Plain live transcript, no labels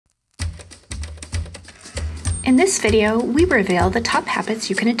In this video, we reveal the top habits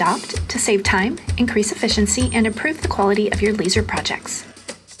you can adopt to save time, increase efficiency, and improve the quality of your laser projects.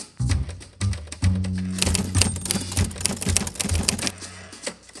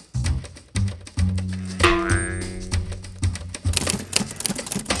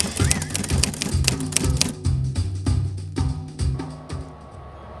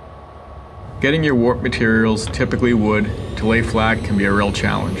 Getting your warp materials, typically wood, to lay flat can be a real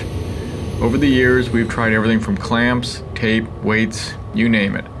challenge. Over the years, we've tried everything from clamps, tape, weights, you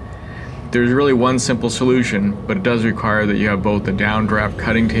name it. There's really one simple solution, but it does require that you have both a downdraft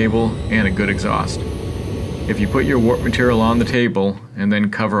cutting table and a good exhaust. If you put your warp material on the table and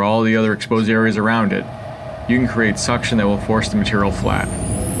then cover all the other exposed areas around it, you can create suction that will force the material flat.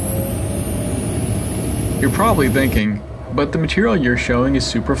 You're probably thinking, but the material you're showing is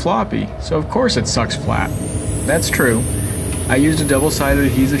super floppy, so of course it sucks flat. That's true. I used a double-sided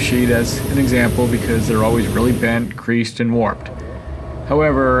adhesive sheet as an example because they're always really bent, creased, and warped.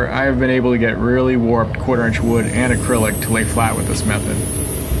 However, I have been able to get really warped quarter-inch wood and acrylic to lay flat with this method.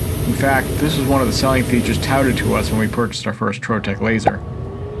 In fact, this was one of the selling features touted to us when we purchased our first Trotec laser.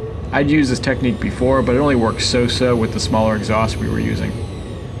 I'd used this technique before, but it only worked so-so with the smaller exhaust we were using.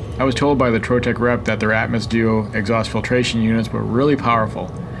 I was told by the Trotec rep that their Atmos Duo exhaust filtration units were really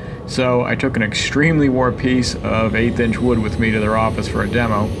powerful, so I took an extremely warped piece of 1/8" wood with me to their office for a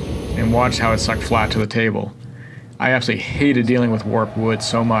demo and watched how it sucked flat to the table. I absolutely hated dealing with warped wood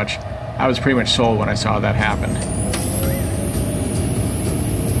so much, I was pretty much sold when I saw that happen.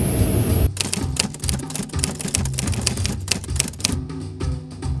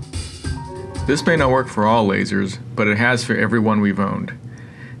 This may not work for all lasers, but it has for every one we've owned.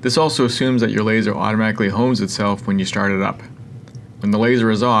 This also assumes that your laser automatically homes itself when you start it up. When the laser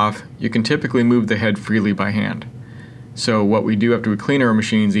is off, you can typically move the head freely by hand. So what we do after we clean our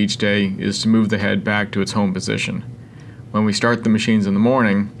machines each day is to move the head back to its home position. When we start the machines in the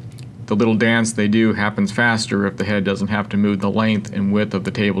morning, the little dance they do happens faster if the head doesn't have to move the length and width of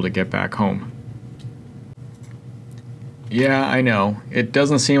the table to get back home. Yeah, I know, it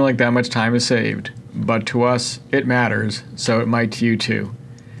doesn't seem like that much time is saved, but to us, it matters, so it might to you too.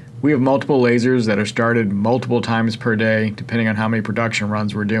 We have multiple lasers that are started multiple times per day, depending on how many production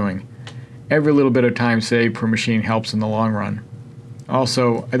runs we're doing. Every little bit of time saved per machine helps in the long run.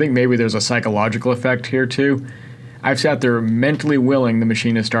 Also, I think maybe there's a psychological effect here too. I've sat there mentally willing the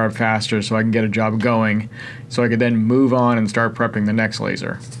machine to start faster so I can get a job going, so I could then move on and start prepping the next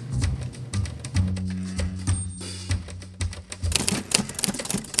laser.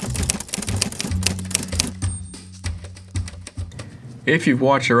 If you've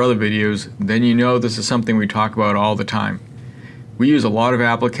watched our other videos, then you know this is something we talk about all the time. We use a lot of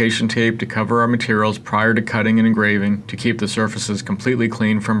application tape to cover our materials prior to cutting and engraving to keep the surfaces completely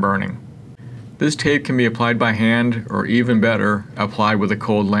clean from burning. This tape can be applied by hand, or even better, applied with a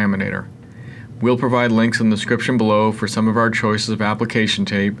cold laminator. We'll provide links in the description below for some of our choices of application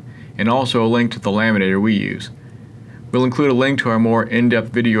tape, and also a link to the laminator we use. We'll include a link to our more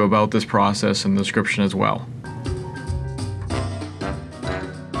in-depth video about this process in the description as well.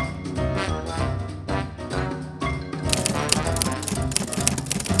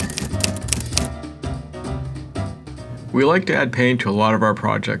 We like to add paint to a lot of our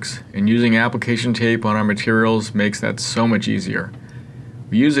projects, and using application tape on our materials makes that so much easier.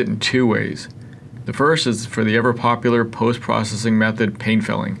 We use it in two ways. The first is for the ever-popular post-processing method, paint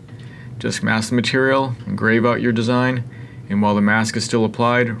filling. Just mask the material, engrave out your design, and while the mask is still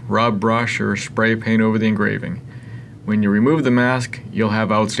applied, rub, brush, or spray paint over the engraving. When you remove the mask, you'll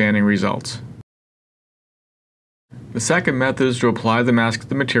have outstanding results. The second method is to apply the mask to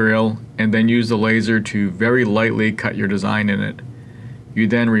the material and then use the laser to very lightly cut your design in it. You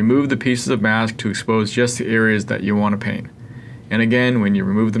then remove the pieces of mask to expose just the areas that you want to paint. And again, when you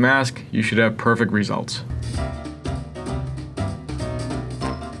remove the mask, you should have perfect results.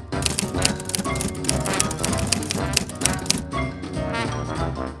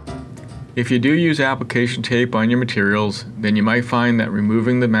 If you do use application tape on your materials, then you might find that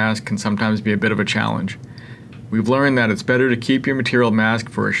removing the mask can sometimes be a bit of a challenge. We've learned that it's better to keep your material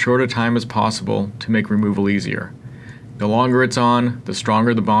masked for as short a time as possible to make removal easier. The longer it's on, the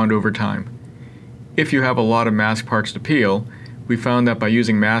stronger the bond over time. If you have a lot of mask parts to peel, we found that by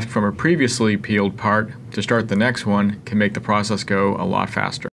using mask from a previously peeled part to start the next one can make the process go a lot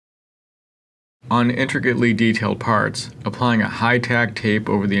faster. On intricately detailed parts, applying a high-tack tape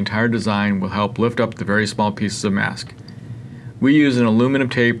over the entire design will help lift up the very small pieces of mask. We use an aluminum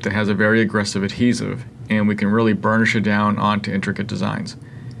tape that has a very aggressive adhesive, and we can really burnish it down onto intricate designs.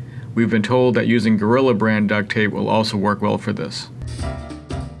 We've been told that using Gorilla brand duct tape will also work well for this.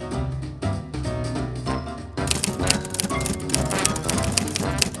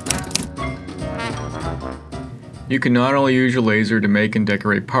 You can not only use your laser to make and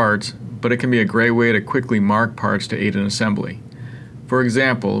decorate parts, but it can be a great way to quickly mark parts to aid in assembly. For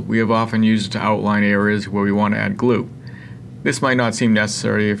example, we have often used it to outline areas where we want to add glue. This might not seem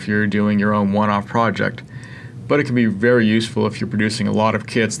necessary if you're doing your own one-off project, but it can be very useful if you're producing a lot of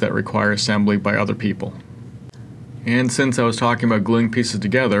kits that require assembly by other people. And since I was talking about gluing pieces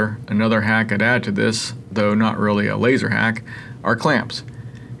together, another hack I'd add to this, though not really a laser hack, are clamps.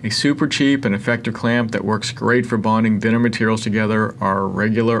 A super cheap and effective clamp that works great for bonding thinner materials together are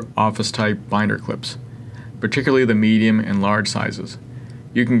regular office-type binder clips, particularly the medium and large sizes.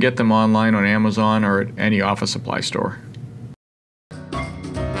 You can get them online on Amazon or at any office supply store.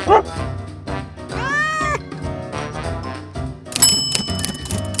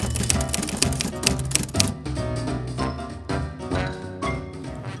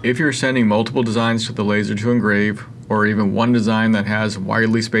 If you're sending multiple designs to the laser to engrave, or even one design that has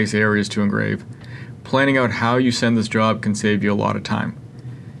widely spaced areas to engrave, planning out how you send this job can save you a lot of time.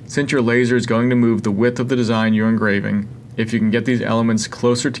 Since your laser is going to move the width of the design you're engraving, if you can get these elements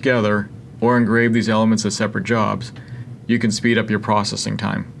closer together or engrave these elements as separate jobs, you can speed up your processing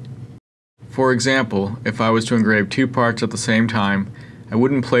time. For example, if I was to engrave two parts at the same time, I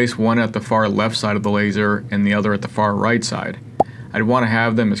wouldn't place one at the far left side of the laser and the other at the far right side. I'd want to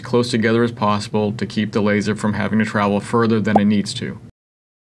have them as close together as possible to keep the laser from having to travel further than it needs to.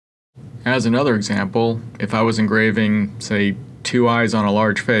 As another example, if I was engraving, say, two eyes on a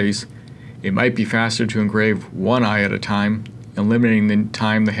large face, it might be faster to engrave one eye at a time, eliminating the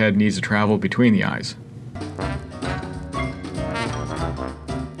time the head needs to travel between the eyes.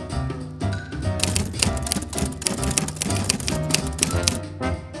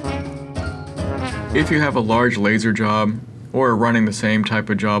 If you have a large laser job, or are running the same type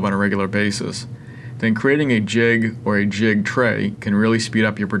of job on a regular basis, then creating a jig or a jig tray can really speed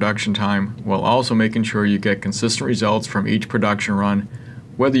up your production time while also making sure you get consistent results from each production run,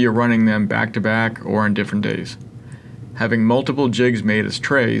 whether you're running them back to back or on different days. Having multiple jigs made as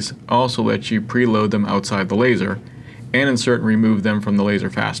trays also lets you preload them outside the laser and insert and remove them from the laser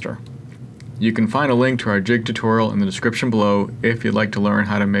faster. You can find a link to our jig tutorial in the description below if you'd like to learn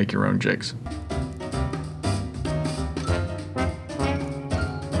how to make your own jigs.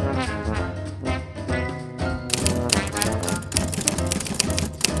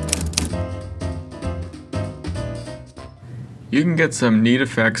 You can get some neat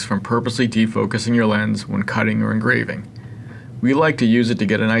effects from purposely defocusing your lens when cutting or engraving. We like to use it to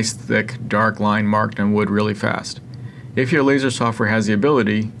get a nice thick, dark line marked on wood really fast. If your laser software has the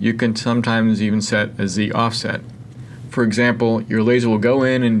ability, you can sometimes even set a Z offset. For example, your laser will go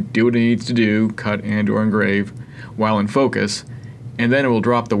in and do what it needs to do, cut and or engrave, while in focus, and then it will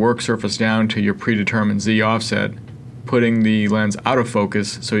drop the work surface down to your predetermined Z offset, putting the lens out of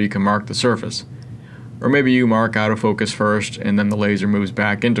focus so you can mark the surface. Or maybe you mark out of focus first and then the laser moves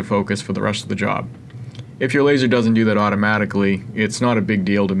back into focus for the rest of the job. If your laser doesn't do that automatically, it's not a big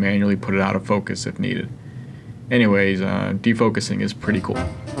deal to manually put it out of focus if needed. Anyways, defocusing is pretty cool.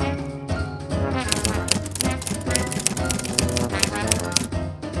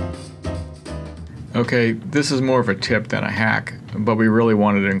 Okay, this is more of a tip than a hack, but we really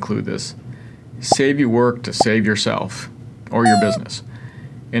wanted to include this. Save you work to save yourself, or your business.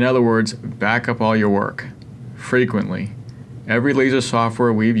 In other words, back up all your work, frequently. Every laser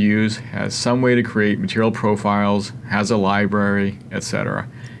software we've used has some way to create material profiles, has a library, etc.,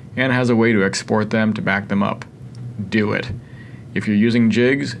 and has a way to export them to back them up. Do it. If you're using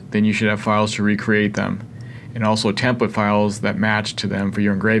jigs, then you should have files to recreate them, and also template files that match to them for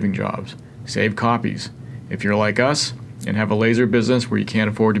your engraving jobs. Save copies. If you're like us and have a laser business where you can't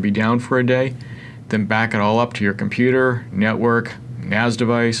afford to be down for a day, then back it all up to your computer, network, NAS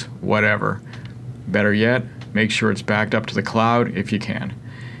device, whatever. Better yet, make sure it's backed up to the cloud if you can.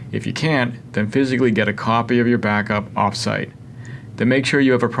 If you can't, then physically get a copy of your backup off-site. Then make sure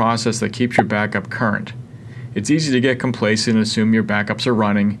you have a process that keeps your backup current. It's easy to get complacent and assume your backups are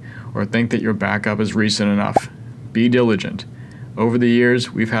running, or think that your backup is recent enough. Be diligent. Over the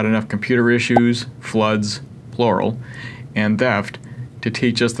years, we've had enough computer issues, floods, plural, and theft to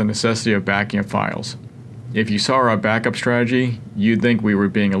teach us the necessity of backing up files. If you saw our backup strategy, you'd think we were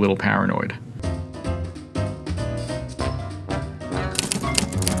being a little paranoid.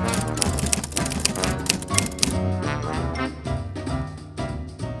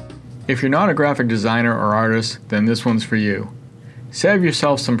 If you're not a graphic designer or artist, then this one's for you. Save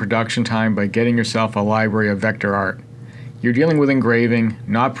yourself some production time by getting yourself a library of vector art. You're dealing with engraving,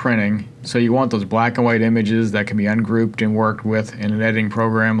 not printing, so you want those black and white images that can be ungrouped and worked with in an editing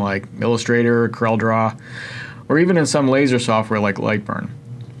program like Illustrator, CorelDRAW, or even in some laser software like Lightburn.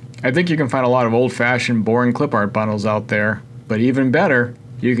 I think you can find a lot of old-fashioned, boring clip art bundles out there, but even better,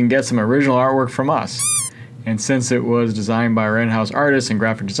 you can get some original artwork from us. And since it was designed by our in-house artists and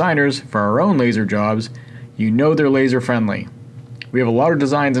graphic designers for our own laser jobs, you know they're laser friendly. We have a lot of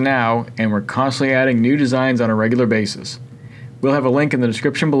designs now, and we're constantly adding new designs on a regular basis. We'll have a link in the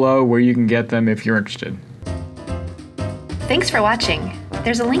description below where you can get them if you're interested. Thanks for watching.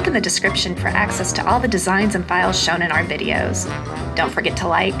 There's a link in the description for access to all the designs and files shown in our videos. Don't forget to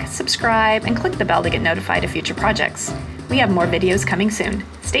like, subscribe, and click the bell to get notified of future projects. We have more videos coming soon.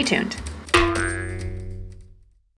 Stay tuned.